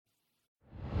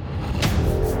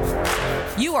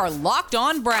You are Locked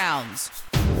On Browns,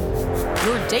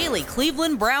 your daily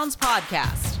Cleveland Browns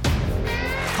podcast.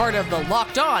 Part of the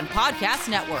Locked On Podcast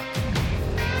Network,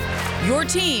 your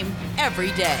team every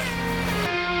day.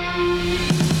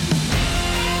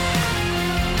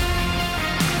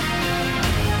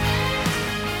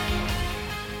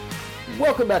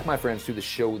 Welcome back, my friends, to the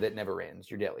show that never ends,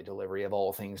 your daily delivery of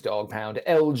all things Dog Pound,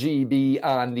 LGB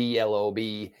on the LOB,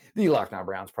 the Locked On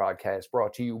Browns podcast,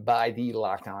 brought to you by the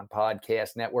Locked On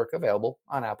Podcast Network, available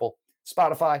on Apple,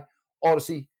 Spotify,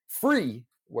 Odyssey, free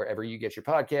wherever you get your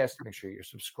podcast. Make sure you're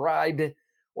subscribed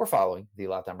or following the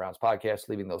Locked On Browns podcast,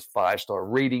 leaving those 5-star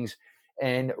ratings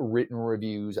and written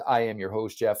reviews. I am your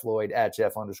host, Jeff Lloyd, at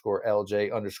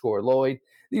Jeff_LJ_Lloyd.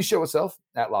 The show itself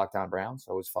at Locked On Browns.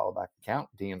 Always follow back the account.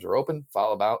 DMs are open.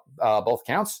 Follow about both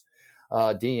accounts.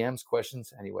 DMs,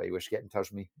 questions, any way you wish to get in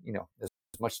touch with me. You know, as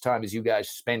much time as you guys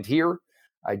spend here,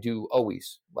 I do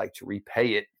always like to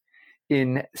repay it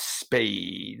in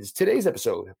spades. Today's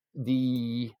episode,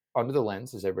 the Under the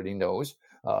Lens, as everybody knows,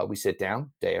 we sit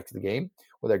down day after the game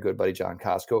with our good buddy John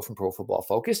Costco from Pro Football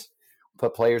Focus.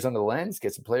 Put players under the lens,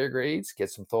 get some player grades, get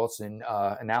some thoughts and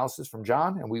analysis from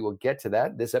John, and we will get to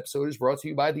that. This episode is brought to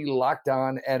you by the Locked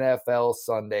On NFL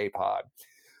Sunday Pod.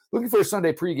 Looking for a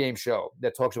Sunday pregame show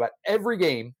that talks about every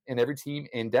game and every team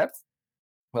in depth?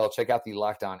 Well, check out the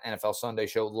Locked On NFL Sunday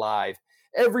Show live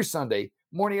every Sunday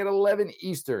morning at 11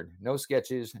 Eastern. No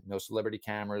sketches, no celebrity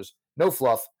cameras, no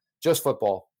fluff, just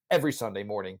football every Sunday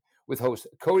morning with hosts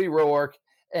Cody Roark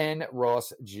and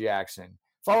Ross Jackson.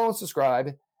 Follow and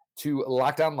subscribe to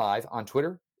Locked On Live on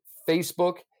Twitter,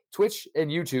 Facebook, Twitch,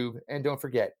 and YouTube. And don't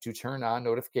forget to turn on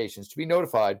notifications to be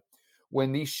notified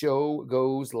when the show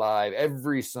goes live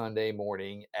every Sunday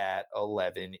morning at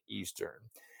 11 Eastern.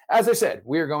 As I said,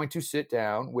 we are going to sit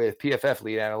down with PFF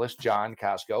lead analyst John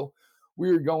Costco.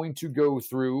 We're going to go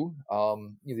through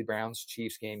the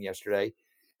Browns-Chiefs game yesterday.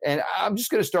 And I'm just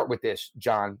going to start with this,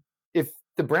 John. If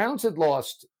the Browns had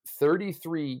lost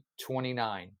 33-29,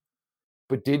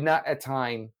 but did not at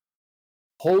time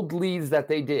hold leads that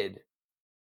they did,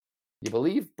 you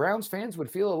believe Browns fans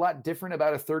would feel a lot different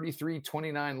about a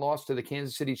 33-29 loss to the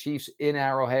Kansas City Chiefs in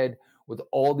Arrowhead with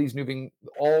all these new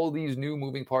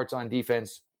moving parts on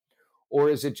defense? Or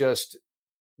is it just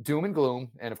doom and gloom?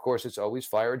 And of course, it's always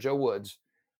fire Joe Woods,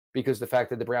 because the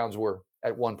fact that the Browns were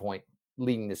at one point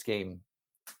leading this game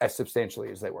as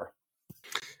substantially as they were.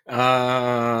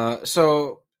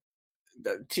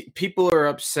 People are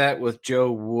upset with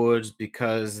Joe Woods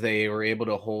because they were able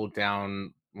to hold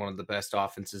down one of the best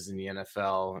offenses in the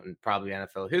NFL and probably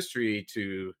NFL history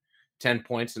to 10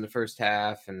 points in the first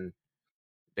half and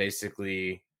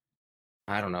basically,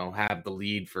 have the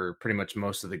lead for pretty much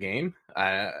most of the game.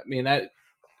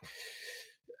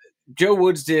 Joe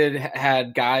Woods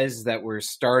had guys that were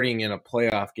starting in a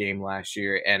playoff game last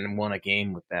year and won a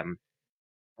game with them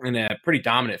in a pretty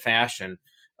dominant fashion.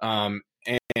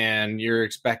 And you're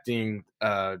expecting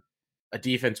a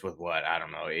defense with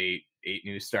eight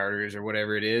new starters or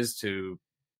whatever it is to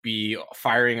be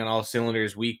firing on all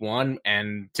cylinders week one.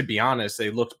 And to be honest,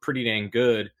 they looked pretty dang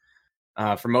good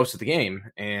for most of the game.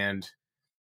 And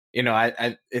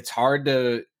it's hard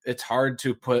to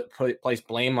place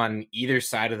blame on either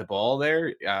side of the ball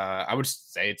there. I would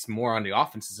say it's more on the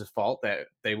offense's fault that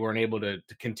they weren't able to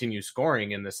continue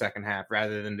scoring in the second half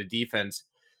rather than the defense,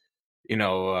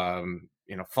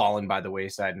 fallen by the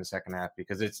wayside in the second half,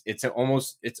 because it's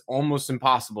almost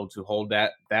impossible to hold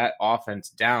that offense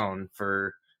down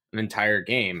for an entire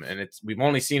game. And we've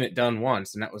only seen it done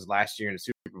once, and that was last year in the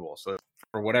Super Bowl. So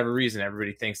for whatever reason,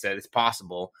 everybody thinks that it's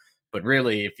possible. But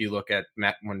really, if you look at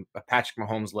when a Patrick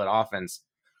Mahomes led offense,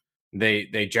 they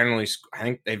generally, I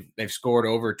think they've scored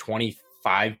over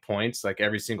 25 points like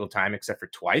every single time except for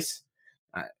twice.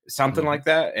 Something like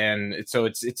that. And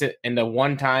in the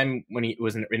one time when he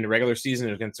was in the regular season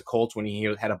against the Colts, when he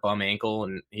had a bum ankle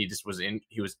and he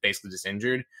was basically just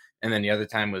injured. And then the other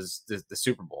time was the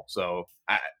Super Bowl. So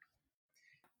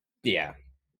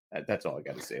that's all I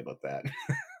got to say about that.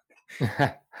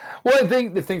 Well, I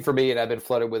think the thing for me, and I've been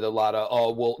flooded with a lot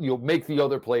of, you'll make the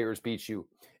other players beat you.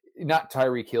 Not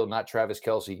Tyreek Hill, not Travis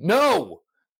Kelce. No!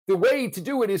 The way to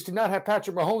do it is to not have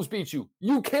Patrick Mahomes beat you.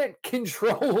 You can't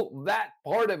control that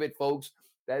part of it, folks.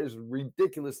 That is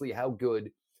ridiculously how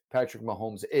good Patrick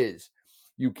Mahomes is.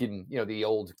 You can, the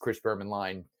old Chris Berman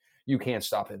line, you can't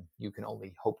stop him. You can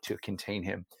only hope to contain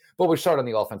him. But we'll start on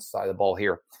the offensive side of the ball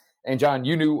here. And John,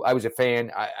 you knew I was a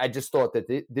fan. I just thought that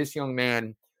this young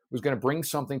man was going to bring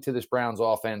something to this Browns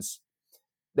offense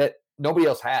that nobody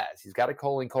else has. He's got a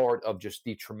calling card of just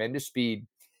the tremendous speed.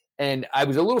 And I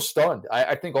was a little stunned.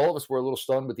 I think all of us were a little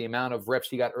stunned with the amount of reps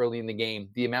he got early in the game,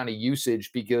 the amount of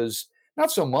usage, because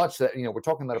Not so much that, we're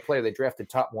talking about a player they drafted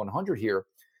top 100 here,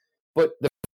 but the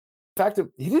fact that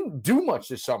he didn't do much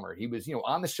this summer. He was,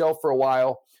 on the shelf for a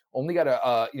while, only got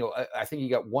I think he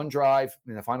got one drive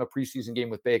in the final preseason game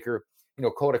with Baker,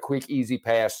 caught a quick, easy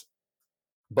pass.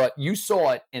 But you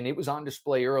saw it, and it was on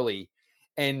display early.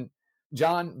 And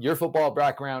John, your football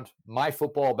background, my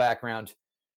football background,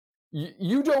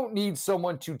 you don't need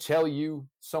someone to tell you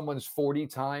someone's 40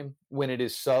 time when it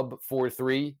is sub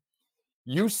 4.3.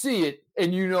 You see it,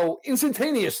 and you know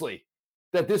instantaneously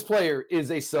that this player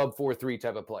is a sub 4.3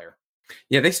 type of player.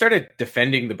 Yeah, they started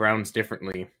defending the Browns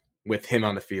differently with him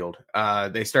on the field.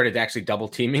 They started actually double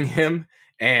teaming him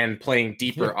and playing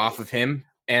deeper off of him.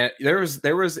 And there was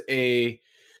a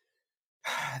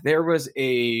I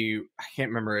can't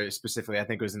remember specifically. I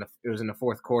think it was in the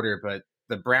fourth quarter, but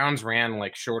the Browns ran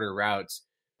like shorter routes,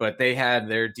 but they had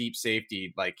their deep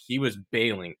safety, like he was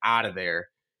bailing out of there,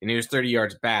 and he was 30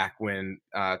 yards back when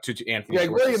to Anthony Greg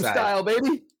Williams style,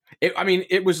 baby.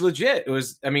 It was legit. It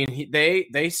was.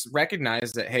 They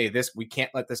recognized that, hey, we can't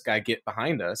let this guy get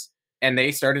behind us, and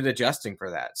they started adjusting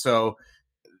for that. So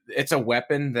it's a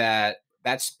weapon that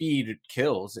speed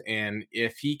kills, and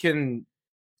if he can.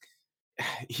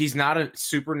 He's not a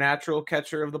supernatural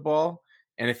catcher of the ball,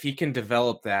 and if he can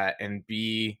develop that and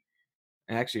be,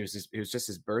 actually it was just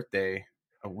his birthday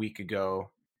a week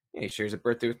ago. Yeah, he shares a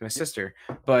birthday with my sister,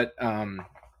 but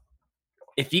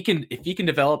if he can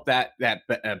develop that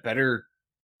better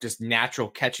just natural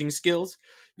catching skills,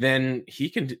 then he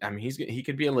can. He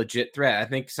could be a legit threat. I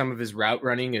think some of his route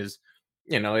running is,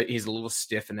 he's a little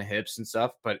stiff in the hips and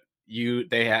stuff, but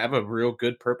they have a real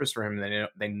good purpose for him.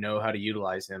 They know how to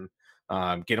utilize him.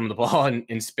 Get him the ball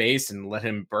in space and let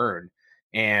him burn.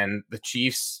 And the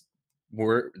Chiefs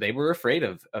were afraid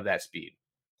of that speed.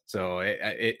 So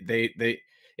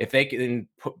if they can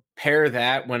pair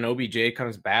that when OBJ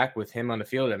comes back with him on the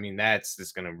field, that's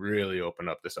just going to really open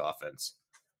up this offense.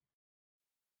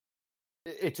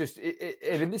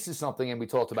 And this is something, and we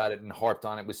talked about it and harped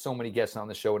on it with so many guests on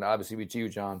the show, and obviously with you,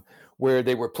 John, where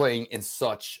they were playing in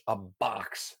such a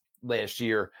box last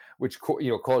year, which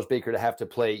caused Baker to have to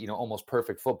play almost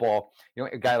perfect football.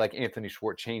 A guy like Anthony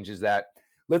Schwartz changes that.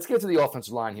 Let's get to the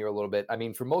offensive line here a little bit.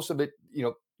 For most of it,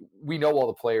 we know all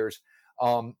the players.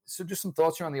 So just some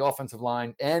thoughts here on the offensive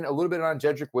line and a little bit on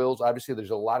Jedrick Wills. Obviously,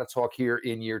 there's a lot of talk here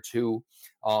in year two.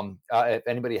 If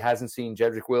anybody hasn't seen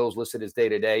Jedrick Wills listed as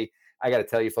day-to-day, I got to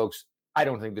tell you, folks, I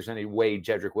don't think there's any way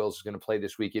Jedrick Wills is going to play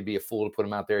this week. It'd be a fool to put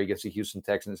him out there against the Houston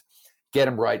Texans. Get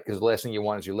him right, because the last thing you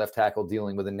want is your left tackle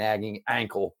dealing with a nagging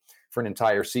ankle for an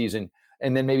entire season.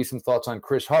 And then maybe some thoughts on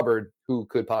Chris Hubbard, who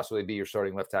could possibly be your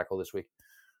starting left tackle this week.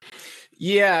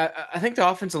 Yeah, I think the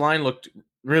offensive line looked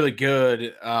really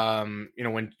good. I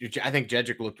think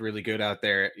Jedrick looked really good out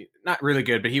there. Not really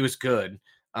good, but he was good.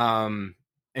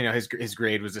 His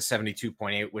grade was a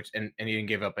 72.8, which and he didn't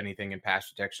give up anything in pass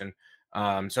protection.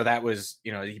 So that was,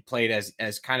 he played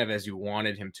as kind of as you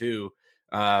wanted him to.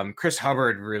 Chris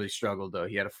Hubbard really struggled, though.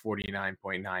 He had a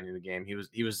 49.9 in the game.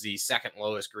 He was the second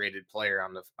lowest graded player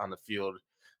on the field,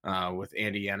 with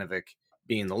Andy Yanovic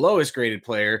being the lowest graded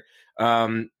player.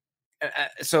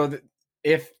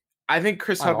 If I think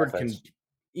Chris Hubbard can,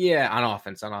 on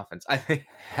offense. I think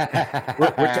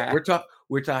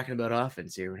we're talking about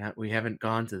offense here. We haven't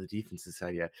gone to the defensive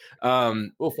side yet.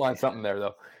 We'll find something there,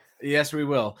 though. Yes, we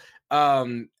will.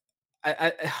 Hubbard,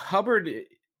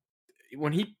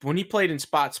 when he played in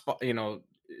spot,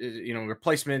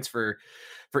 replacements for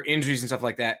injuries and stuff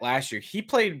like that last year, he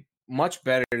played much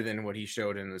better than what he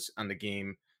showed on the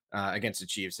game against the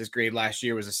Chiefs. His grade last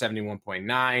year was a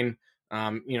 71.9.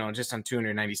 Just on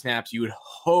 290 snaps. You would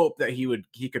hope that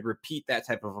he could repeat that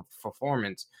type of a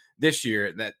performance this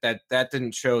year. That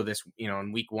didn't show this,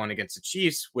 in week one against the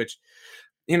Chiefs, which,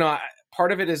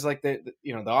 part of it is like the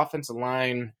offensive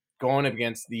line going up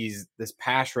against this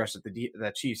pass rush that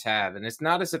the Chiefs have. And it's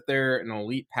not as if they're an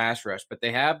elite pass rush, but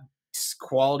they have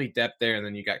quality depth there. And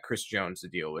then you got Chris Jones to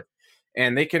deal with,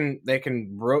 and they can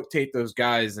rotate those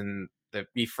guys and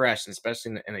be fresh, and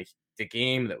especially in the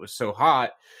game that was so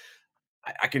hot.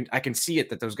 I can see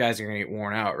it that those guys are going to get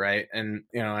worn out. Right. And,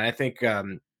 I think,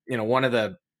 one of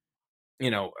the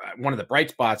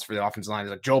bright spots for the offensive line is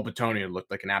like Joel Bitonio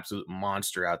looked like an absolute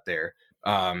monster out there.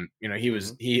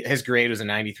 His grade was a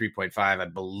 93.5. I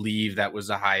believe that was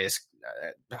the highest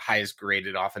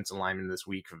graded offensive lineman this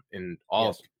week in all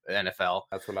of the NFL.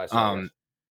 That's what I saw.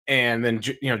 And then,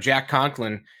 Jack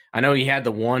Conklin, I know he had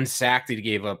the one sack that he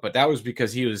gave up, but that was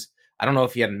because I don't know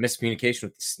if he had a miscommunication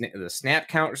with the snap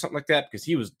count or something like that, because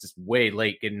he was just way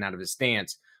late getting out of his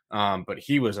stance. But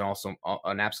he was also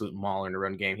an absolute mauler in the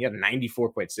run game. He had a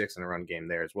 94.6 in the run game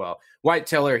there as well. Wyatt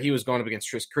Teller, he was going up against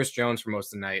Chris Jones for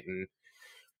most of the night, and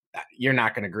you're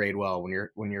not going to grade well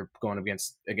when you're going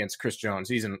against Chris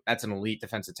Jones. That's an elite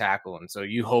defensive tackle, and so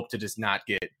you hope to just not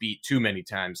get beat too many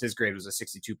times. His grade was a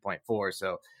 62.4,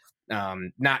 so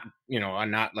not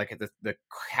like at the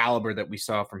caliber that we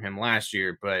saw from him last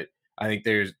year, but I think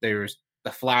there's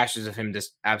the flashes of him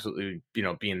just absolutely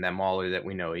being that mauler that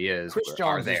we know he is. Chris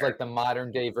Jones is like the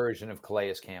modern day version of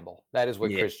Calais Campbell. That is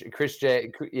what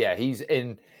he's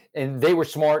in. And they were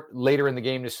smart later in the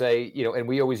game to say, and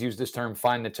we always use this term,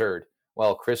 find the turd.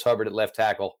 Well, Chris Hubbard at left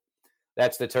tackle,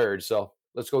 that's the turd. So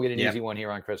let's go get an easy one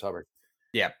here on Chris Hubbard.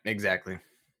 Yeah, exactly.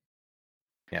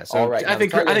 Yeah. So all right, I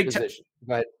think position.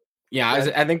 Go ahead. Yeah,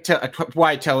 I think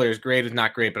Wyatt Teller is great. Is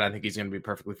not great, but I think he's going to be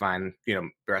perfectly fine, the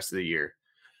rest of the year.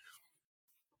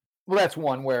 Well, that's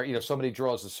one where, somebody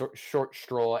draws a short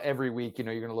straw every week. You're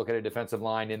going to look at a defensive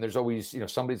line, and there's always,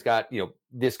 somebody's got,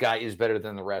 this guy is better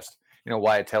than the rest.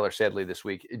 Wyatt Teller, sadly, this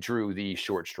week drew the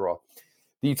short straw.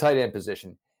 The tight end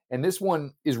position. And this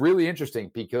one is really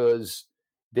interesting because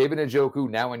David Njoku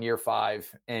now in year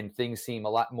 5, and things seem a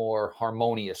lot more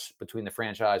harmonious between the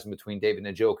franchise and between David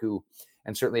Njoku,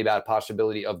 and certainly about a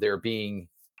possibility of there being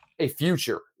a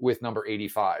future with number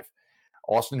 85.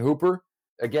 Austin Hooper,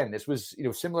 again, this was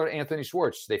similar to Anthony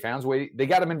Schwartz. They found a way. They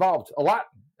got him involved a lot.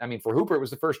 I mean, for Hooper, it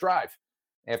was the first drive.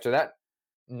 After that,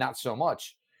 not so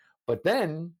much. But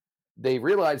then they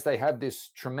realized they have this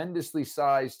tremendously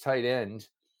sized tight end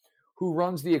who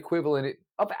runs the equivalent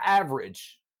of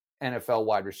average NFL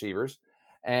wide receivers.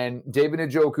 And David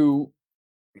Njoku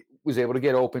was able to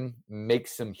get open, make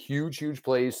some huge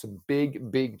plays, some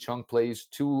big chunk plays.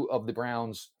 2 of the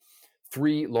Browns'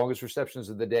 3 longest receptions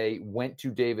of the day went to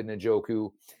David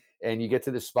Njoku. And you get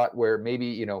to this spot where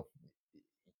maybe,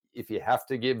 if you have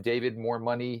to give David more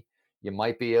money, you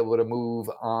might be able to move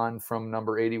on from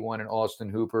number 81 and Austin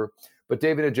Hooper. But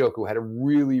David Njoku had a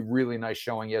really nice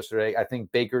showing yesterday. I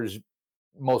think Baker's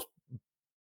most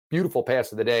beautiful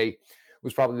pass of the day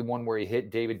was probably the one where he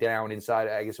hit David down inside.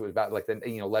 I guess it was about like the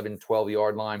 11,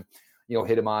 12-yard line,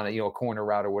 hit him on a corner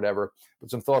route or whatever.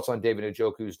 But some thoughts on David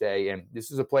Njoku's day. And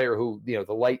this is a player who, the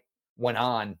light went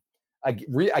on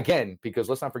again, because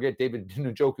let's not forget David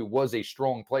Njoku was a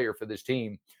strong player for this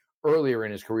team earlier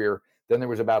in his career. Then there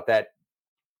was about that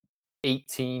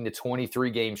 18 to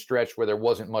 23 game stretch where there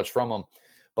wasn't much from him,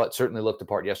 but certainly looked the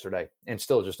part yesterday and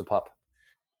still just a pup.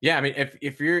 Yeah, I mean,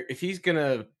 if he's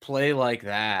gonna play like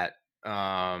that,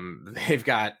 they've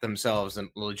got themselves a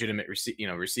legitimate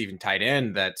receiving tight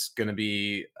end that's gonna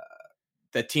be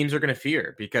that teams are gonna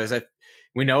fear, because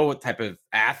we know what type of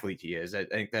athlete he is. I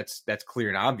think that's clear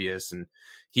and obvious, and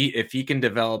if he can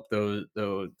develop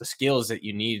the skills that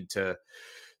you need to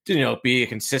be a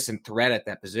consistent threat at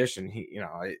that position,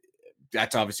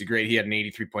 that's obviously great. He had an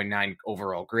 83.9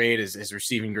 overall grade. His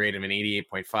receiving grade of an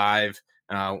 88.5.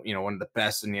 One of the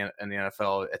best in the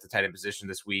NFL at the tight end position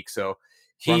this week. So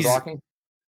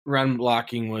run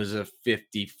blocking was a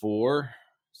 54.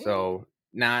 So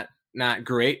not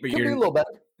great, but could be a little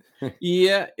better.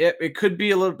 Yeah, it could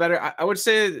be a little better. I would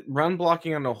say run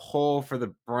blocking on the whole for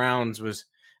the Browns was,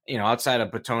 outside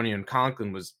of Bitonio and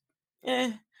Conklin was,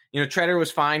 Treader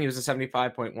was fine. He was a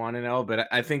 75.1 in L, but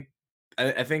I think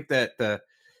that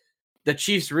the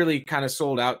Chiefs really kind of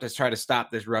sold out to try to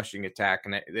stop this rushing attack,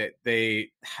 and the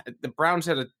Browns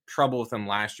had a trouble with them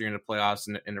last year in the playoffs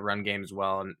in the run game as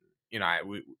well. And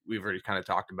we've already kind of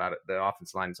talked about it, the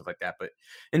offensive line and stuff like that. But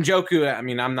Njoku, I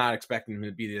mean, I'm not expecting him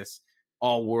to be this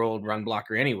all-world run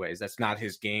blocker anyways. That's not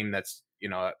his game. That's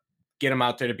get him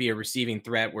out there to be a receiving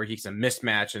threat where he's a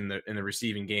mismatch in the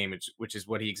receiving game, which is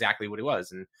exactly what he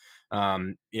was.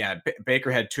 And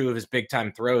Baker had 2 of his big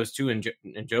time throws to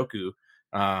Njoku.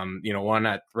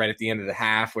 One right at the end of the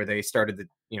half where they started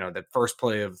the first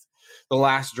play of the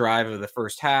last drive of the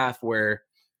first half where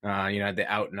they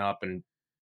out and up, and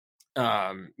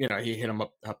he hit him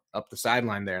up the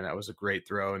sideline there, and that was a great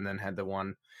throw. And then had the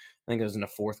one, I think it was in the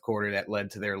fourth quarter, that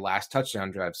led to their last touchdown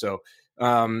drive. So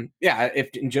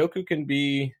if Njoku can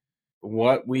be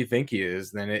what we think he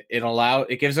is, then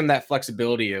it gives them that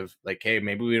flexibility of like, hey,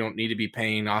 maybe we don't need to be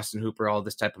paying Austin Hooper all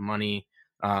this type of money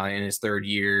in his 3rd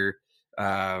year.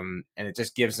 And it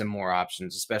just gives them more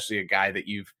options, especially a guy that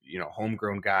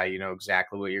homegrown guy,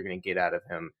 exactly what you're going to get out of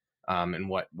him, and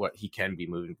what he can be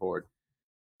moving forward.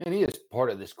 And he is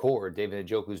part of this core. David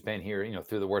Njoku's been here,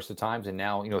 through the worst of times, and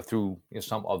now, through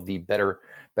some of the better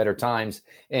times.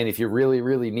 And if you really,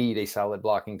 really need a solid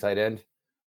blocking tight end,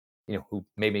 who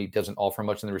maybe doesn't offer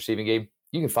much in the receiving game,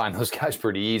 you can find those guys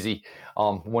pretty easy.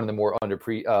 One of the more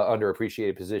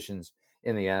underappreciated positions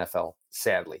in the NFL,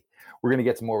 sadly. We're going to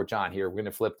get to more with John here. We're going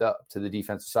to flip up to the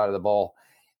defensive side of the ball.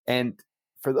 And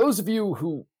for those of you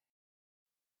who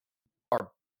are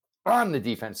on the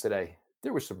defense today,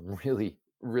 there were some really,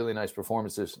 really nice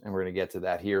performances, and we're going to get to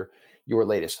that here. Your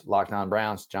latest Locked On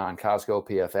Browns, John Costco,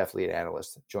 PFF lead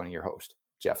analyst, joining your host,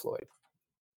 Jeff Lloyd.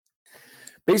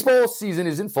 Baseball season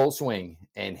is in full swing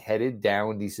and headed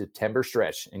down the September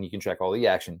stretch, and you can check all the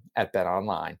action at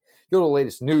BetOnline. Get the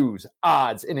latest news,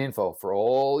 odds, and info for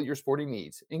all your sporting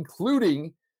needs,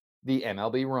 including the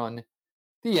MLB run,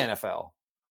 the NFL,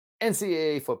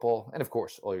 NCAA football, and of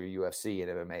course, all your UFC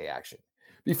and MMA action.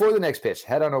 Before the next pitch,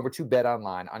 head on over to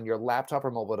BetOnline on your laptop or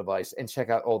mobile device and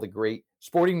check out all the great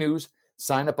sporting news,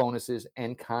 sign-up bonuses,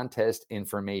 and contest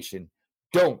information.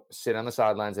 Don't sit on the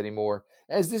sidelines anymore,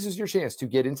 as this is your chance to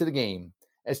get into the game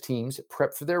as teams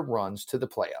prep for their runs to the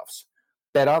playoffs.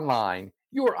 BetOnline,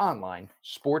 your online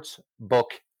sports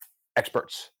book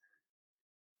experts.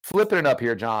 Flipping it up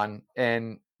here, John,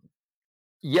 and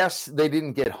yes, they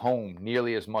didn't get home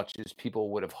nearly as much as people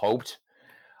would have hoped.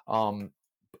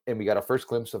 And we got our first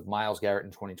glimpse of Myles Garrett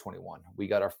in 2021. We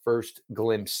got our first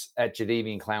glimpse at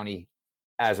Jadeveon Clowney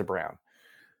as a Brown.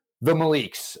 The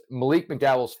Malik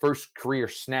McDowell's first career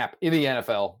snap in the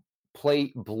NFL,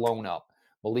 play blown up.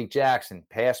 Malik Jackson,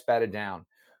 pass batted down.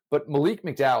 But Malik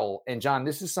McDowell, and John,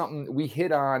 this is something we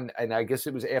hit on, and I guess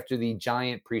it was after the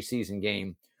Giant preseason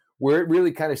game, where it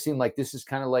really kind of seemed like this is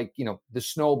kind of like, the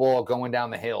snowball going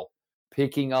down the hill,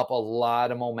 picking up a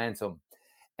lot of momentum.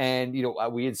 And,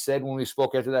 we had said when we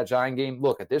spoke after that Giant game,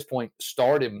 look, at this point,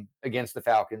 start him against the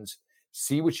Falcons,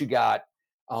 see what you got.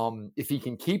 If he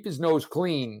can keep his nose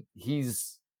clean,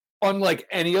 he's unlike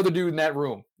any other dude in that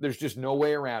room. There's just no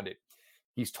way around it.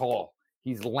 He's tall.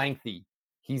 He's lengthy.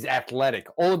 He's athletic.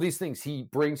 All of these things he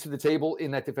brings to the table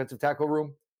in that defensive tackle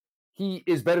room. He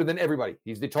is better than everybody.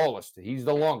 He's the tallest. He's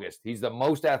the longest. He's the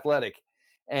most athletic.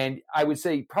 And I would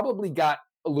say probably got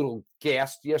a little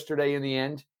gassed yesterday in the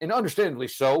end. And understandably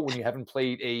so, when you haven't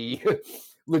played a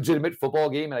legitimate football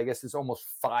game. And I guess it's almost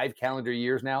 5 calendar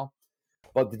years now.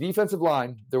 But the defensive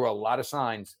line, there were a lot of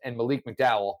signs. And Malik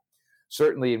McDowell,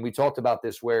 certainly, and we talked about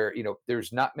this, where,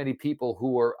 there's not many people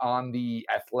who are on the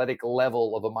athletic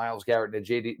level of a Myles Garrett and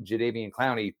a Jadeveon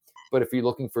Clowney. But if you're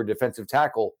looking for a defensive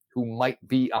tackle who might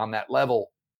be on that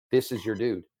level, this is your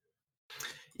dude.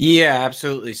 Yeah,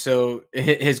 absolutely. So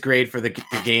his grade for the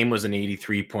game was an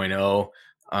 83.0.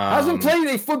 Hasn't played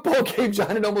a football game,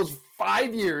 John, in almost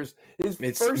 5 years. His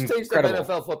first taste of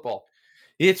NFL football.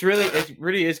 It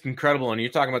really is incredible. And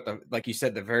you're talking about like you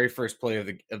said, the very first play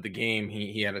of the game,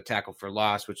 he had a tackle for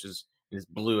loss, which just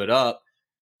blew it up.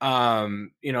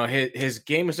 His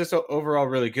game was just overall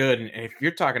really good. And if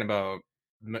you're talking about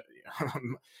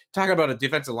a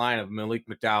defensive line of Malik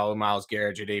McDowell, Myles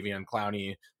Garrett, Jadeveon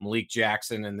Clowney, Malik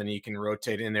Jackson, and then you can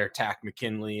rotate in there Takk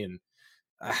McKinley, and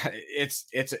it's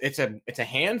a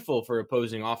handful for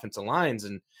opposing offensive lines.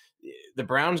 And the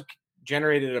Browns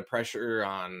generated a pressure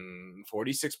on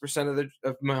 46%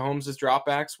 of Mahomes'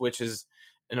 dropbacks, which is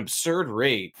an absurd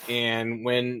rate. And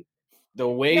when the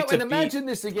way and imagine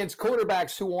this against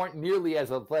quarterbacks who aren't nearly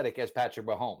as athletic as Patrick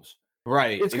Mahomes.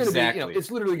 Right. It's going to be,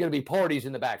 it's literally going to be parties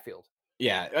in the backfield.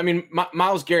 Yeah. I mean,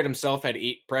 Myles Garrett himself had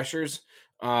 8 pressures,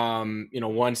 1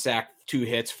 sack, 2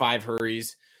 hits, 5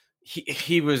 hurries.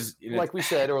 He was, like we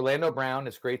said, Orlando Brown,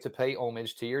 it's great to pay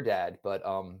homage to your dad, but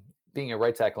being a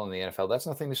right tackle in the NFL, that's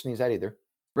nothing to sneeze at either.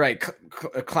 Right.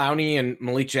 Clowney and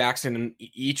Malik Jackson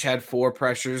each had 4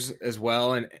 pressures as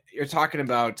well. And you're talking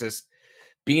about just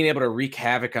being able to wreak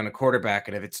havoc on a quarterback.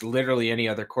 And if it's literally any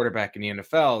other quarterback in the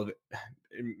NFL,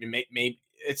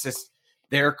 it's just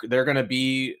they're going to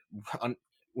be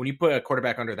when you put a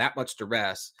quarterback under that much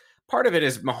duress. Part of it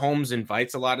is Mahomes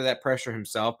invites a lot of that pressure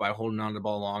himself by holding on to the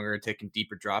ball longer and taking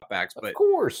deeper dropbacks. But of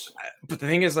course, but the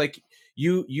thing is, like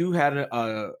you had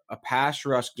a pass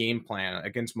rush game plan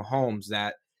against Mahomes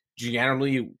that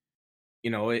generally,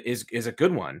 is a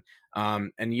good one.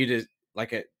 And you just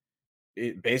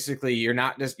basically you're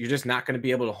just not going to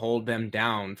be able to hold them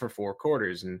down for 4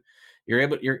 quarters, and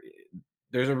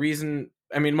there's a reason.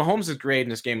 I mean, Mahomes' grade in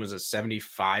this game was a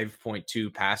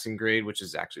 75.2 passing grade, which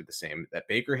is actually the same that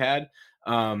Baker had.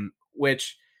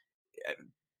 Which,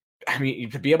 I mean,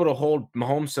 to be able to hold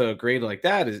Mahomes to a grade like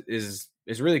that is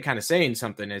really kind of saying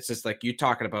something. It's just like you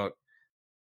talking about,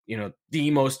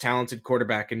 the most talented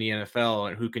quarterback in the NFL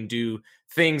and who can do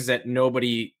things that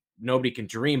nobody can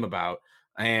dream about.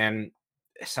 And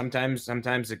sometimes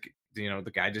the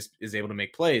guy just is able to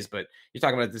make plays. But you're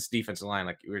talking about this defensive line,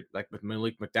 like with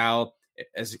Malik McDowell,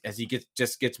 as he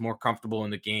gets more comfortable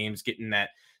in the games, getting that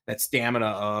stamina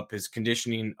up, his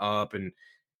conditioning up, and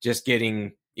just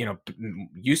getting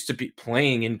used to be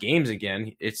playing in games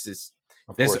again. It's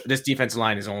this defensive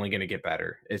line is only going to get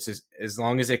better. It's just, as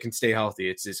long as it can stay healthy,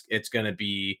 it's going to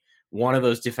be one of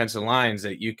those defensive lines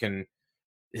that you can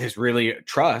just really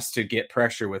trust to get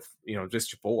pressure with,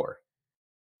 just 4.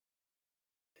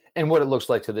 And what it looks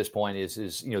like to this point is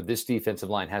this defensive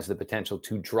line has the potential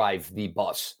to drive the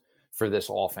bus for this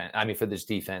offense. I mean, for this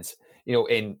defense,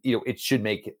 it should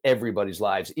make everybody's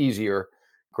lives easier.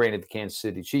 Granted, the Kansas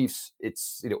City Chiefs,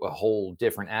 it's a whole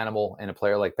different animal, and a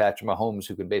player like Patrick Mahomes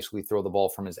who can basically throw the ball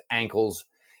from his ankles.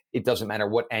 It doesn't matter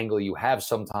what angle you have.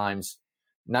 Sometimes,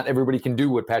 not everybody can do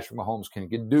what Patrick Mahomes can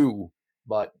do.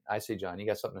 But I say, John, you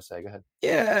got something to say? Go ahead.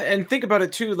 Yeah, and think about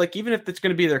it too. Like, even if it's going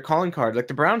to be their calling card, like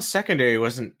the Browns secondary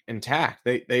wasn't intact.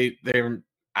 They're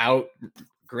out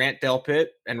Grant Delpit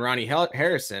and Ronnie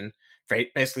Harrison.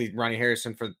 Basically, Ronnie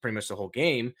Harrison for pretty much the whole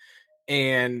game,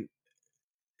 and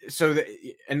so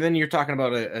and then you're talking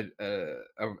about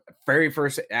a very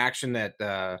first action that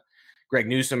Greg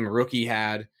Newsome, rookie,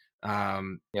 had.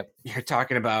 Yep. You're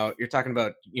talking about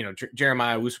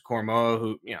Jeremiah Owusu-Koramoah,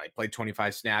 who he played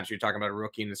 25 snaps. You're talking about a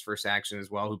rookie in his first action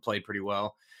as well, who played pretty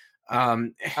well.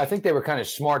 I think they were kind of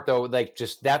smart though. Like,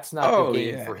 just that's not the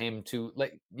game for him to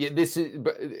this is.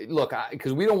 But look,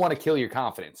 because we don't want to kill your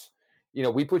confidence.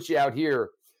 We put you out here.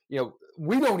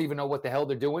 We don't even know what the hell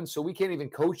they're doing, so we can't even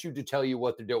coach you to tell you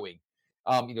what they're doing.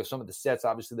 Some of the sets,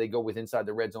 obviously, they go with inside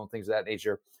the red zone, things of that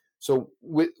nature. So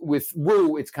with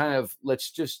Woo, it's kind of, let's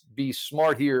just be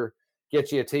smart here,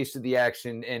 get you a taste of the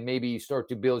action, and maybe start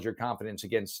to build your confidence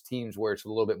against teams where it's a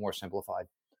little bit more simplified.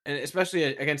 And especially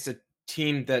against a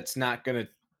team that's not going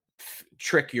to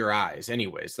trick your eyes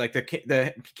anyways. Like the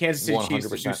Kansas City 100%.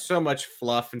 Chiefs do so much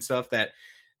fluff and stuff that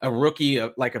a rookie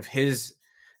of his,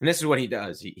 and this is what he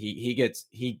does.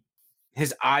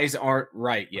 His eyes aren't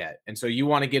right yet. And so you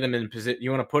want to get him in position. You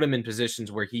want to put him in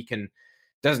positions where he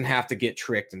doesn't have to get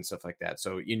tricked and stuff like that.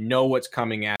 So what's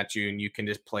coming at you and you can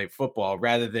just play football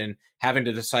rather than having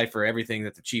to decipher everything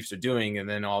that the Chiefs are doing. And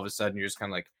then all of a sudden you're just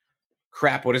kind of like,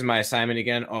 crap, what is my assignment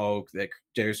again? Oh,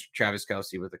 there's Travis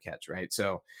Kelce with a catch, right?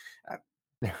 So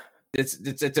it's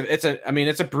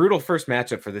a brutal first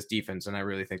matchup for this defense. And I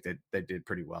really think that they did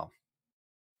pretty well.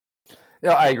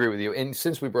 Yeah, I agree with you. And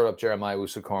since we brought up Jeremiah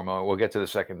Owusu-Koramoah, we'll get to the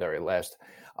secondary last.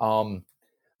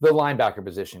 The linebacker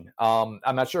position.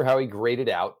 I'm not sure how he graded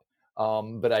out,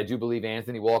 but I do believe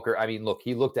Anthony Walker. I mean, look,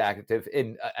 he looked active,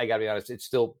 and I got to be honest, it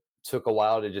still took a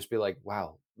while to just be like,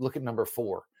 wow, look at number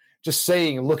 4. Just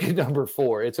saying, look at number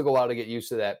 4. It took a while to get used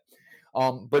to that.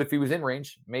 But if he was in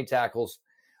range, made tackles.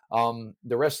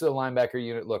 The rest of the linebacker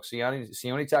unit, look, Sione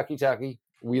Takitaki,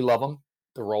 we love him.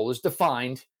 The role is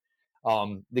defined.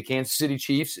 The Kansas City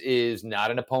Chiefs is not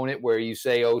an opponent where you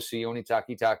say, oh, Sione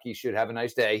Takitaki should have a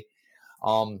nice day.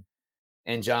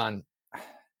 And John,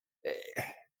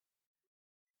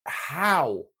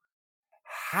 how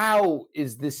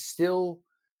is this still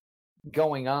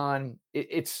going on?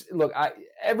 Look,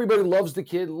 everybody loves the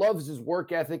kid, loves his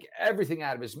work ethic, everything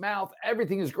out of his mouth,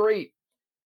 everything is great.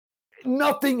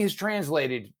 Nothing has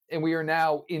translated, and we are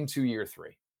now into year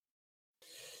 3.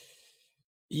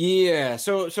 Yeah,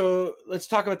 so let's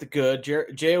talk about the good.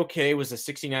 JOK was a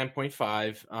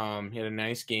 69.5. He had a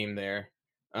nice game there.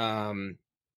 And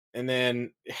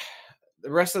then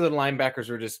the rest of the linebackers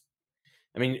were just,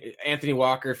 Anthony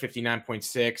Walker,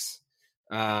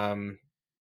 59.6.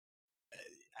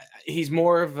 He's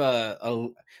more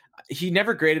of he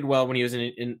never graded well when he was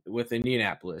with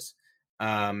Indianapolis.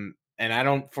 And I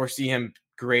don't foresee him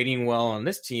grading well on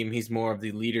this team. He's more of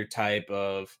the leader type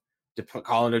of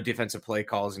calling the defensive play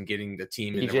calls and getting the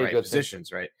team in the right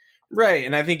positions, right? Right.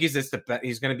 And I think he's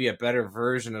he's going to be a better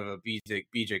version of a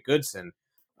BJ Goodson.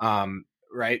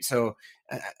 Right. So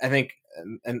I think,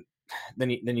 and then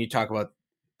you talk about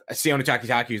Sione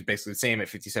Takitaki, who's basically the same at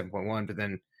 57.1, but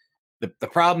then the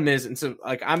problem is, and so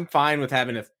like, I'm fine with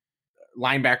having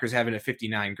linebackers having a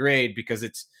 59 grade because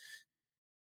it's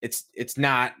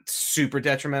not super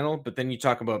detrimental, but then you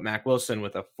talk about Mack Wilson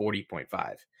with a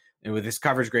 40.5 and with his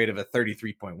coverage grade of a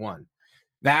 33.1.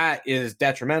 That is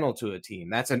detrimental to a team.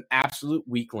 That's an absolute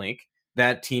weak link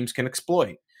that teams can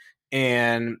exploit.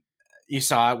 And you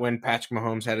saw it when Patrick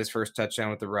Mahomes had his first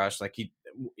touchdown with the rush. Like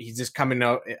he's just coming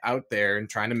out there and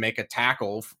trying to make a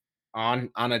tackle on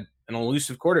an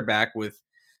elusive quarterback with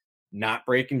not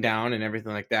breaking down and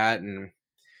everything like that. And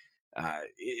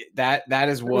that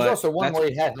is what. There's also one where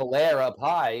he had Hilaire up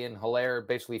high, and Hilaire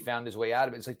basically found his way out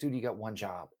of it. It's like, dude, you got one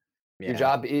job. Yeah. Your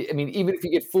job. Even if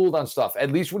you get fooled on stuff,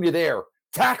 at least when you're there,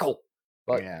 tackle.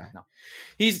 But yeah, no.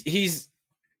 He's.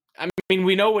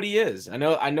 We know what he is. I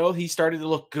know he started to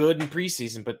look good in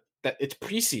preseason, but that it's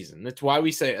preseason. That's why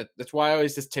we say that's why I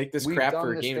always just take this crap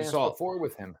for a game of salt before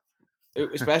with him,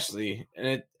 especially.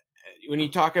 And when you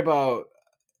talk about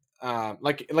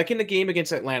like in the game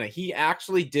against Atlanta, he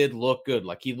actually did look good.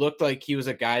 Like he looked like he was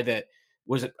a guy that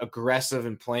was aggressive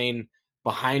and playing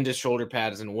behind his shoulder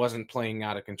pads and wasn't playing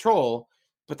out of control.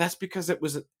 But that's because it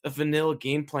was a vanilla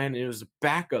game plan and it was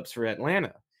backups for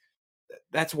Atlanta.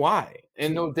 That's why.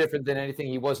 And it's no different than anything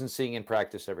he wasn't seeing in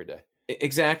practice every day.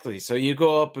 Exactly. So you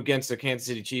go up against the Kansas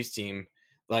City Chiefs team,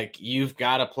 like you've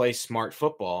got to play smart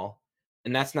football,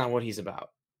 and that's not what he's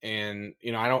about. And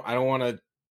I don't want to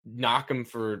knock him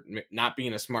for not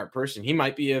being a smart person. He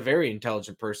might be a very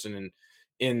intelligent person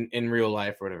in real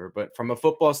life or whatever, but from a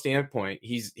football standpoint,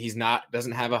 he's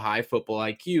doesn't have a high football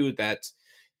IQ that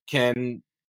can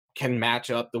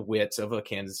match up the wits of a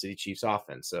Kansas City Chiefs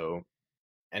offense. So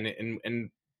and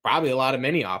probably a lot of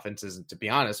many offenses, to be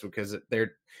honest, because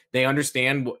they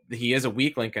understand he is a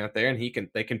weak link out there and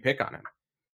they can pick on him.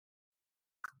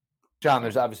 John,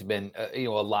 there's obviously been a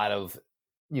lot of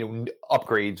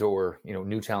upgrades or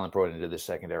new talent brought into this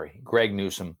secondary. Greg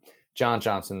Newsome, John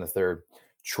Johnson III,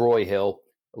 Troy Hill.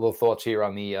 A little thoughts here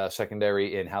on the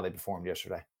secondary and how they performed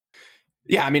yesterday.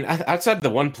 Yeah, I mean, outside the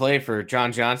one play for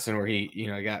John Johnson where he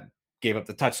gave up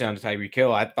the touchdown to Tyreek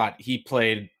Hill, I thought he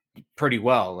played pretty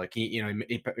well. Like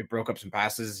he broke up some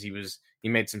passes. He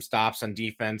made some stops on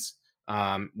defense.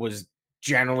 Was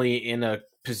generally in a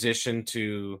position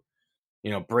to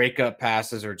break up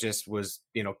passes or just was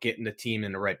getting the team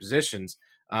in the right positions.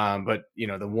 But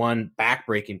the one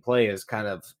back-breaking play is kind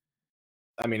of,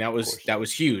 I mean, that was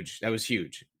huge. That was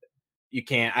huge. You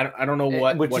can't. I don't know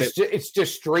what. It's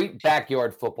just straight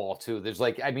backyard football too. There's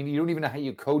you don't even know how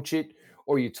you coach it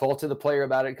or you talk to the player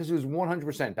about it because it was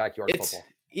 100% backyard football.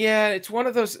 Yeah, it's one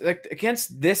of those, like,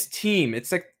 against this team,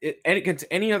 it's like against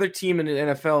any other team in the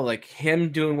NFL, like him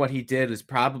doing what he did is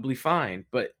probably fine.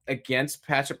 But against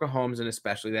Patrick Mahomes and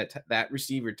especially that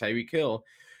receiver, Tyreek Hill,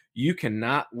 you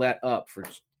cannot let up for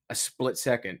a split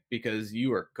second because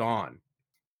you are gone.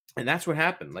 And that's what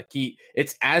happened. Like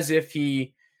it's as if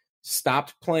he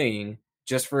stopped playing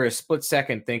just for a split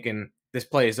second thinking this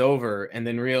play is over and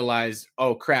then realized,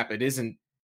 oh crap, it isn't.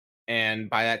 And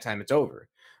by that time it's over.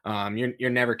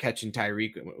 You're never catching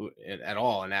Tyreek at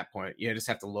all. In that point, you just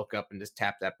have to look up and just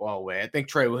tap that ball away. I think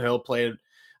Troy Hill played,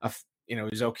 he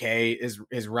was okay.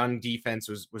 His run defense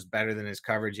was better than his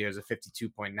coverage. He was a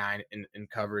 52.9 in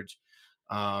coverage.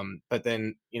 But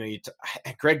then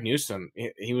Greg Newsome,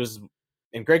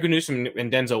 Greg Newsome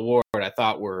and Denzel Ward, I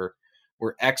thought were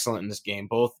excellent in this game,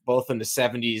 both in the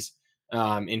 70s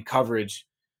in coverage.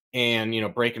 And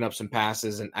breaking up some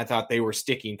passes, and I thought they were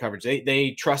sticky in coverage.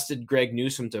 They trusted Greg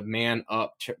Newsome to man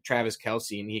up Travis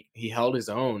Kelce, and he held his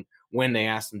own when they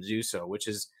asked him to do so, which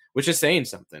is saying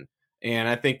something. And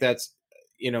I think that's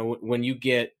when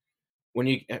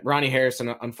Ronnie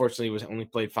Harrison unfortunately was only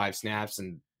played 5 snaps,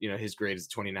 and his grade is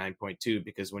 29.2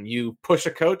 because when you push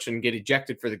a coach and get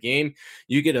ejected for the game,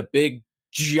 you get a big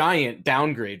giant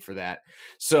downgrade for that.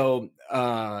 So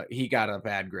he got a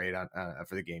bad grade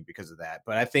for the game because of that.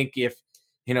 But I think if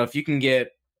you can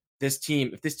get this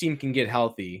team, if this team can get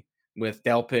healthy with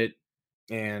Delpit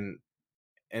and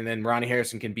then Ronnie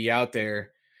Harrison can be out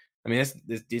there, I mean,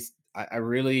 this I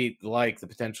really like the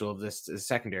potential of this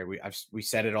secondary. We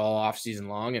said it all off season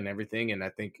long and everything, and I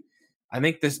think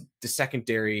the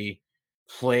secondary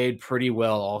played pretty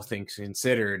well, all things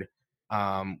considered.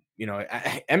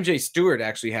 MJ Stewart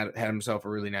actually had himself a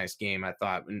really nice game, I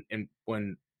thought, and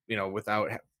when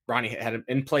without Ronnie had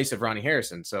in place of Ronnie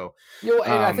Harrison. So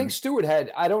and I think Stewart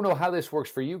had, I don't know how this works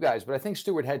for you guys, but I think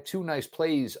Stewart had 2 nice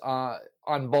plays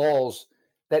on balls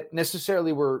that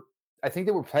necessarily were, I think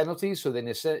they were penalties, so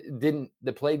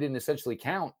the play didn't essentially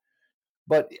count.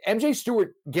 But MJ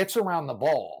Stewart gets around the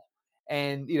ball,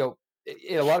 and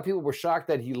a lot of people were shocked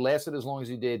that he lasted as long as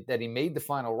he did, that he made the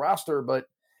final roster. But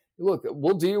look,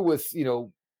 we'll deal with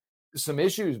some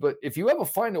issues, but if you ever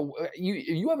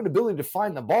you have an ability to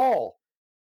find the ball,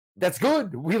 that's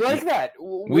good. We like that.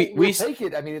 We'll take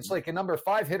it. I mean, it's like a number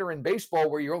 5 hitter in baseball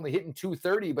where you're only hitting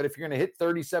 230, but if you're going to hit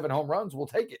 37 home runs, we'll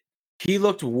take it. He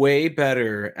looked way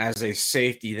better as a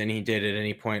safety than he did at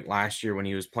any point last year when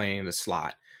he was playing in the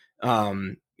slot.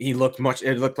 It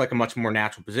looked like a much more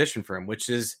natural position for him, which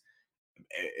is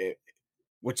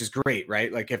great,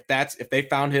 right? Like if they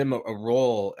found him a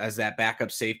role as that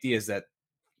backup safety, as that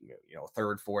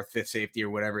 3rd, 4th, 5th safety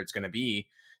or whatever it's going to be,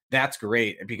 that's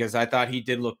great, because I thought he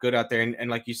did look good out there.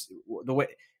 And like the way,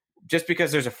 just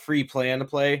because there's a free play on the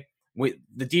play,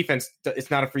 the defense, it's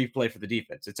not a free play for the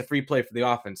defense. It's a free play for the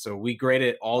offense. So we grade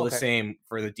it all the same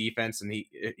for the defense, and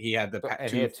he had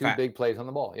two big plays on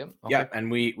the ball. Yep. Okay. Yeah, and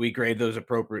we grade those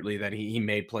appropriately that he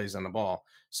made plays on the ball.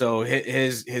 So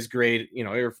his grade,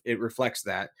 it reflects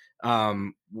that.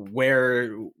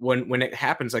 Where when it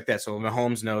happens like that, so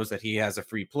Mahomes knows that he has a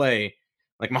free play,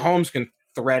 like Mahomes can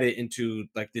thread it into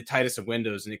like the tightest of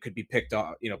windows and it could be picked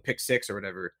off, pick six or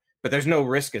whatever, but there's no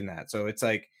risk in that. So it's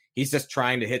like he's just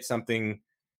trying to hit something.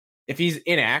 If he's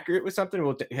inaccurate with something,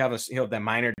 he'll have that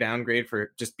minor downgrade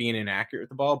for just being inaccurate with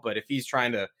the ball. But if he's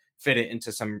trying to fit it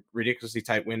into some ridiculously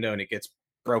tight window and it gets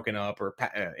broken up or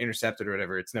intercepted or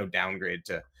whatever, it's no downgrade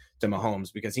to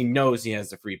Mahomes because he knows he has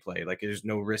the free play. Like there's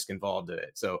no risk involved in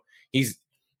it. So he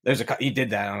did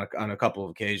that on a couple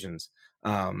of occasions.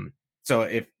 So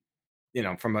if,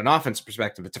 from an offense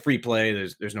perspective, it's a free play.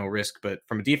 There's no risk, but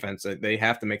from a defense, they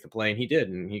have to make the play, and he did,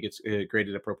 and he gets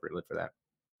graded appropriately for that.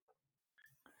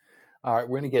 All right,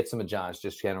 we're going to get some of John's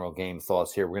just general game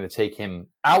thoughts here. We're going to take him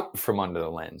out from under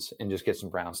the lens and just get some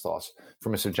Browns thoughts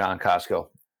from Mr. John Costco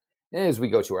as we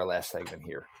go to our last segment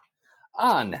here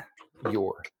on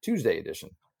your Tuesday edition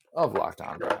of Locked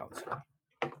On Browns.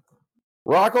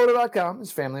 RockAuto.com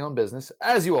is family-owned business,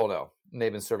 as you all know. And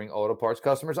they've been serving auto parts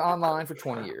customers online for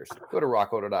 20 years. Go to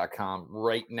rockauto.com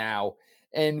right now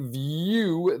and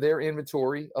view their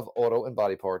inventory of auto and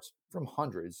body parts from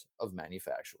hundreds of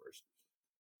manufacturers.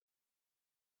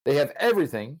 They have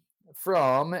everything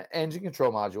from engine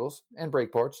control modules and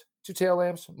brake parts to tail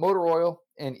lamps, motor oil,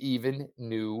 and even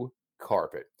new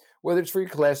carpet. Whether it's for your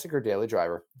classic or daily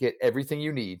driver, get everything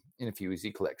you need in a few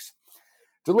easy clicks.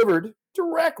 Delivered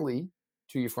directly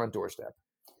to your front doorstep.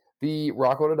 The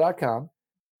rockauto.com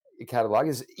catalog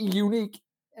is unique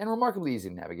and remarkably easy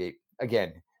to navigate.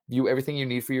 Again, view everything you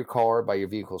need for your car by your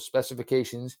vehicle's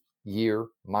specifications, year,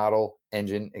 model,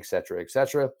 engine, etc.,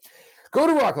 etc. Go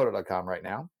to rockauto.com right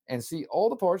now and see all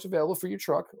the parts available for your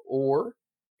truck or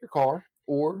your car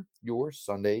or your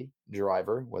Sunday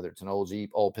driver, whether it's an old Jeep,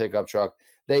 old pickup truck.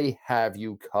 They have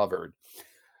you covered.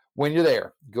 When you're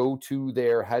there, go to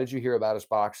their How Did You Hear About Us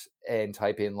box and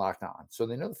type in Locked On. So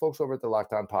they know the folks over at the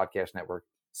Locked On Podcast Network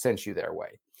sent you their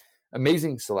way.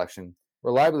 Amazing selection,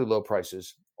 reliably low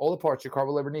prices, all the parts your car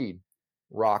will ever need.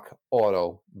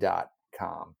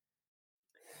 RockAuto.com.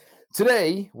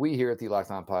 Today, we here at the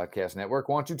Locked On Podcast Network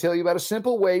want to tell you about a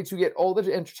simple way to get all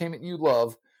the entertainment you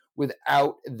love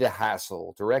without the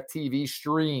hassle. DirecTV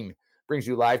Stream brings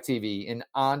you live TV and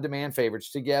on-demand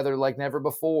favorites together like never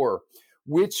before,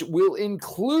 which will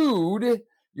include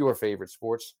your favorite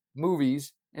sports,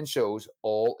 movies, and shows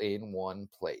all in one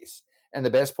place. And the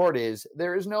best part is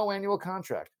there is no annual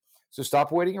contract. So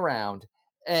stop waiting around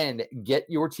and get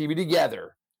your TV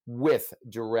together with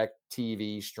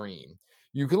DirecTV Stream.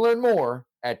 You can learn more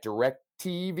at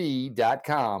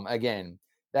directtv.com. Again,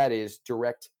 that is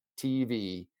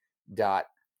directtv.com.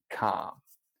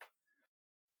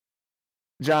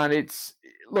 John,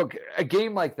 look, a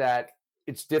game like that,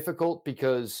 it's difficult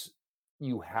because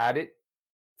you had it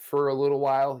for a little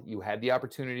while. You had the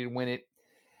opportunity to win it.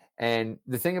 And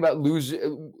the thing about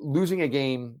losing a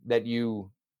game that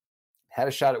you had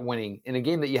a shot at winning in a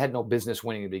game that you had no business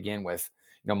winning to begin with.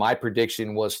 My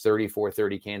prediction was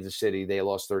 34-30 Kansas City. They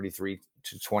lost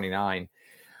 33-29.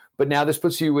 But now this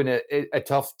puts you in a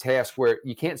tough task where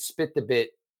you can't spit the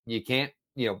bit. You can't,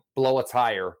 blow a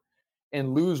tire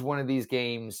and lose one of these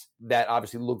games that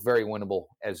obviously look very winnable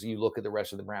as you look at the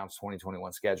rest of the Browns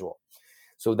 2021 schedule.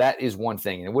 So that is one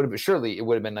thing. And it would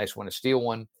have been nice one to steal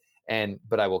one.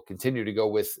 But I will continue to go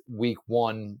with week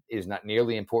 1 is not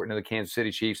nearly important to the Kansas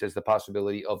City Chiefs as the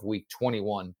possibility of week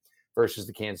 21 versus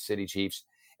the Kansas City Chiefs.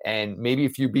 And maybe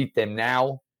if you beat them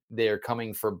now, they're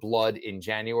coming for blood in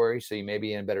January. So you may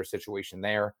be in a better situation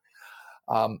there.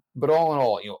 But all in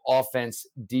all, offense,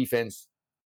 defense,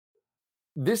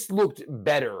 this looked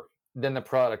better than the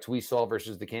product we saw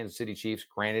versus the Kansas City Chiefs.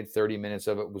 Granted, 30 minutes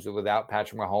of it was without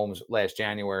Patrick Mahomes last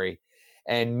January.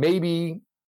 And maybe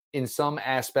in some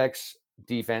aspects,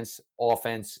 defense,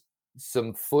 offense,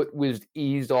 some foot was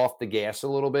eased off the gas a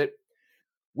little bit,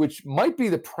 which might be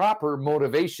the proper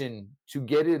motivation to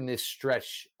get in this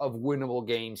stretch of winnable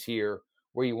games here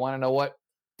where you want to know what?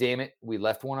 Damn it, we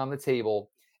left one on the table.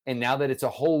 And now that it's a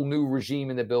whole new regime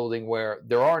in the building where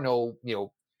there are no,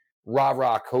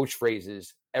 rah-rah coach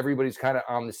phrases, everybody's kind of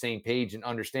on the same page and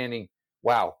understanding,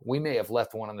 wow, we may have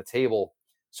left one on the table.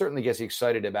 Certainly gets you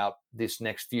excited about this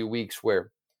next few weeks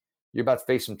where you're about to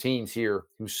face some teams here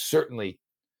who certainly,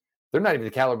 they're not even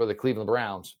the caliber of the Cleveland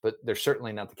Browns, but they're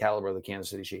certainly not the caliber of the Kansas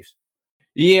City Chiefs.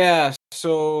 Yeah,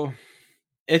 so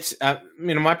it's,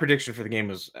 my prediction for the game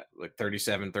was like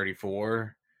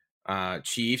 37-34.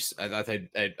 Chiefs. I thought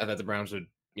I thought the Browns would,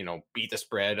 beat the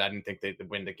spread. I didn't think they'd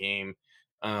win the game.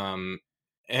 Um,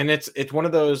 and it's one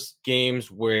of those games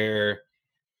where,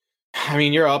 I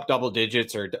mean, you're up double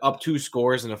digits or up 2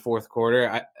 scores in the fourth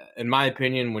quarter. In my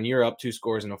opinion, when you're up 2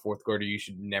 scores in the fourth quarter, you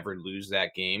should never lose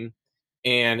that game.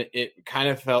 And it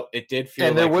did feel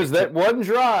and there like was that one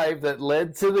drive that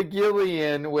led to the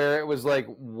Gillian where it was like,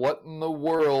 what in the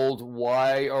world?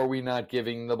 Why are we not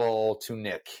giving the ball to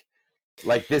Nick?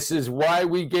 Like, this is why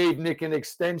we gave Nick an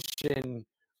extension.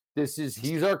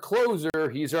 He's our closer.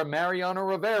 He's our Mariano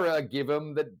Rivera. Give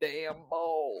him the damn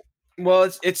ball. Well,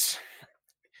 it's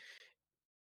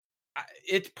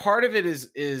part of it is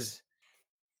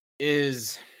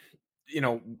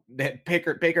that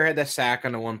Baker had that sack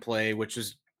on the one play, which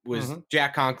was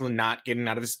Jack Conklin not getting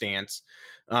out of his stance.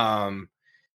 And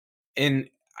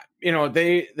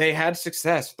they had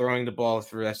success throwing the ball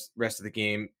for the rest of the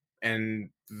game. And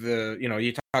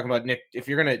you talk about Nick, if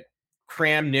you're going to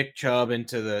cram Nick Chubb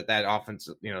into that offense,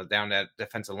 down that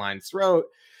defensive line's throat.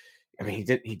 I mean,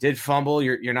 he did fumble.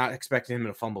 You're not expecting him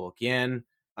to fumble again.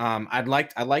 I'd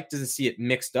like to see it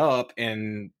mixed up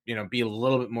and be a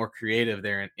little bit more creative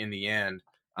there in the end.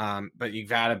 But you've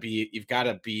got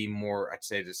to be more. I'd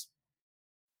say just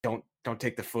don't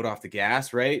take the foot off the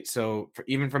gas, right? So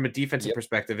even from a defensive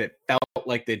perspective, it felt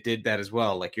like they did that as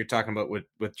well. Like you're talking about with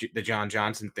the John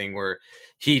Johnson thing, where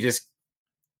he just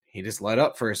let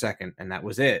up for a second and that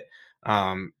was it.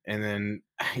 And then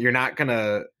you're not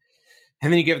gonna.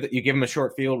 And then you give him a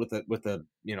short field with the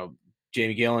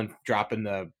Jamie Gillen dropping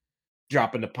the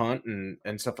punt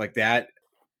and stuff like that.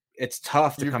 It's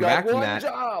tough to come back from that.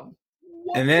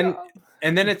 And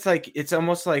then it's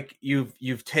almost like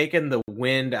you've taken the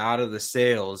wind out of the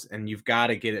sails and you've got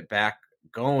to get it back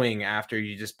going after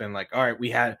you just been like, all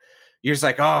right, you're just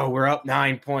like, oh, we're up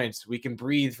 9 points. We can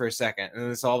breathe for a second. And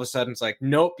then all of a sudden it's like,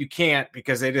 nope, you can't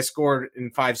because they just scored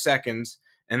in 5 seconds.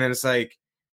 And then it's like,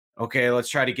 okay, let's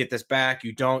try to get this back.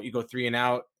 You go 3 and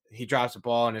out. He drops the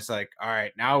ball and it's like, all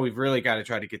right, now we've really got to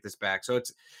try to get this back. So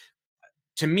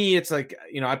to me, it's like,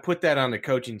 I put that on the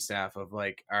coaching staff of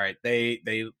like, all right,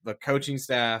 the coaching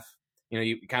staff,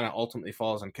 you kind of ultimately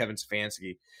falls on Kevin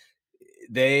Stefanski.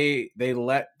 They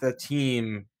let the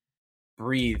team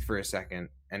breathe for a second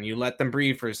and you let them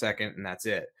breathe for a second and that's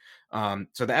it.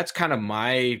 So that's kind of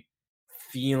my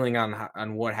feeling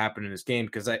on what happened in this game,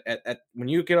 because when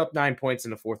you get up 9 points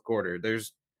in the fourth quarter,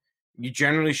 you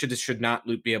generally should not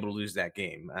be able to lose that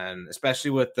game, and especially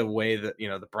with the way that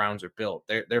the Browns are built.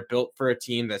 They're built for a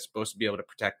team that's supposed to be able to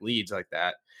protect leads like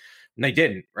that, and they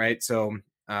didn't, right? So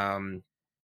I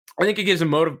think it gives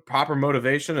a proper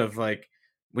motivation of like,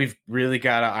 we've really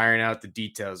got to iron out the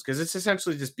details, because it's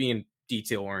essentially just being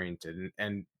detail oriented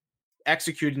and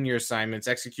executing your assignments,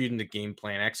 executing the game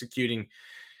plan, executing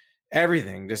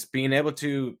everything, just being able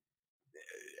to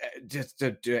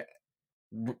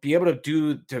be able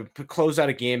to close out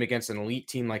a game against an elite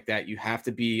team like that. You have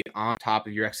to be on top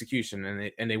of your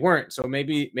execution, and they weren't. So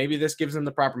maybe this gives them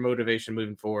the proper motivation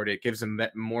moving forward. It gives them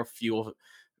more fuel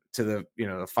to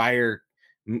the fire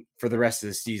for the rest of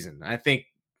the season. I think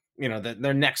that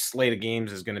their next slate of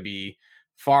games is going to be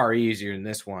far easier than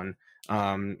this one.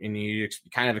 And you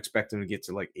kind of expect them to get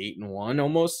to like 8-1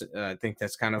 almost. I think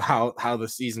that's kind of how the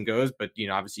season goes, but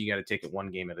obviously you got to take it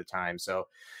one game at a time. So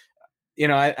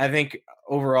I think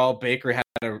overall Baker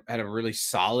had a really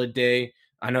solid day.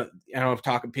 I know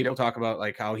people talk about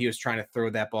like how he was trying to throw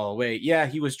that ball away. Yeah,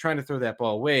 he was trying to throw that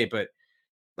ball away, but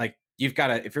like you've got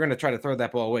to, if you're going to try to throw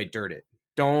that ball away, dirt it.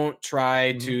 Don't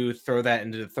try to throw that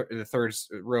into the third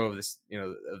row of this,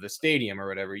 of the stadium or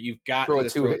whatever. You've got to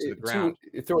throw it to the ground.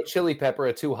 Throw a chili pepper,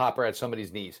 a 2-hopper at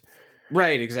somebody's knees.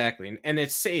 Right, exactly, and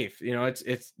it's safe.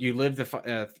 It's you live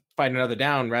to fight another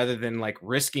down rather than like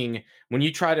risking when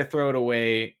you try to throw it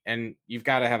away, and you've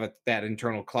got to have that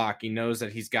internal clock. He knows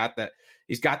that he's got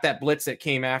that blitz that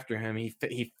came after him.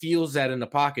 He feels that in the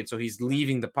pocket, so he's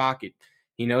leaving the pocket.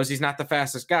 He knows he's not the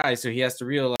fastest guy, so he has to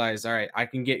realize, all right, I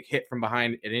can get hit from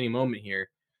behind at any moment here.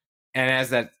 And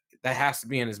as that has to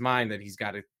be in his mind that he's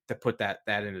got to put that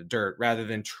in the dirt rather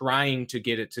than trying to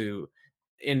get it to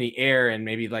in the air and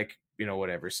maybe like,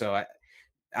 whatever. So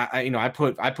I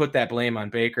put that blame on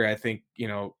Baker. I think,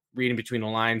 reading between the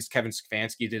lines, Kevin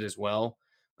Stefanski did as well.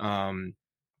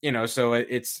 So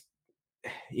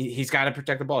he's got to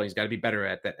protect the ball. He's got to be better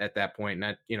at that point. And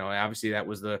that, obviously that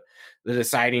was the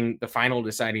final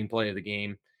deciding play of the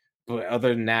game. But other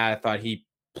than that, I thought he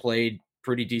played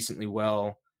pretty decently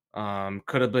well.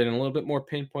 Could have been a little bit more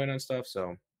pinpoint on stuff.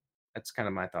 So that's kind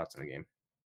of my thoughts on the game.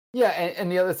 Yeah, and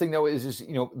the other thing, though, is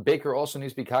Baker also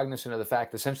needs to be cognizant of the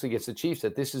fact, essentially against the Chiefs,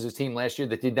 that this is a team last year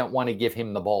that did not want to give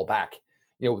him the ball back.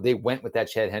 they went with that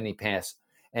Chad Henne pass.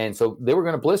 And so they were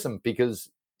going to bliss him because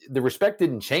the respect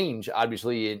didn't change,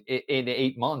 obviously, in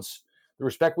 8 months. The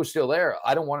respect was still there.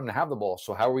 I don't want him to have the ball.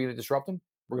 So how are we going to disrupt him?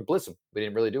 We're going to blitz him. We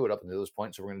didn't really do it up until this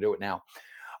point, so we're going to do it now.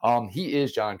 He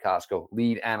is John Costco,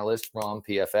 lead analyst from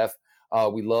PFF.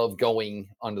 We love going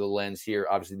under the lens here,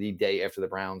 obviously, the day after the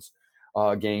Browns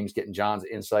games, getting John's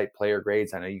insight, player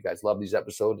grades. I know you guys love these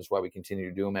episodes. That's why we continue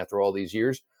to do them after all these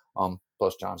years.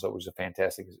 Plus, John's always a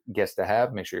fantastic guest to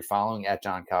have. Make sure you're following at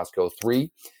John Costco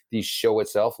 3. The show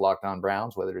itself, Locked On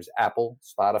Browns, whether it's Apple,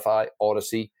 Spotify,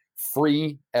 Odyssey,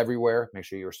 free everywhere. Make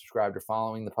sure you're subscribed or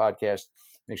following the podcast.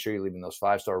 Make sure you're leaving those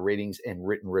 5-star ratings and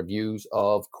written reviews,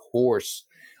 of course.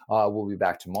 We'll be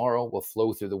back tomorrow. We'll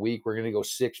flow through the week. We're going to go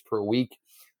 6 per week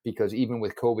because even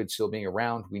with COVID still being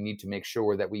around, we need to make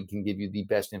sure that we can give you the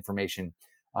best information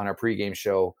on our pregame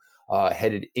show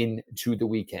headed into the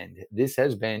weekend. This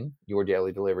has been your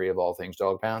daily delivery of all things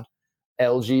Dog Pound.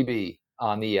 LGB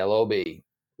on the LOB.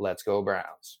 Let's go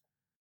Browns.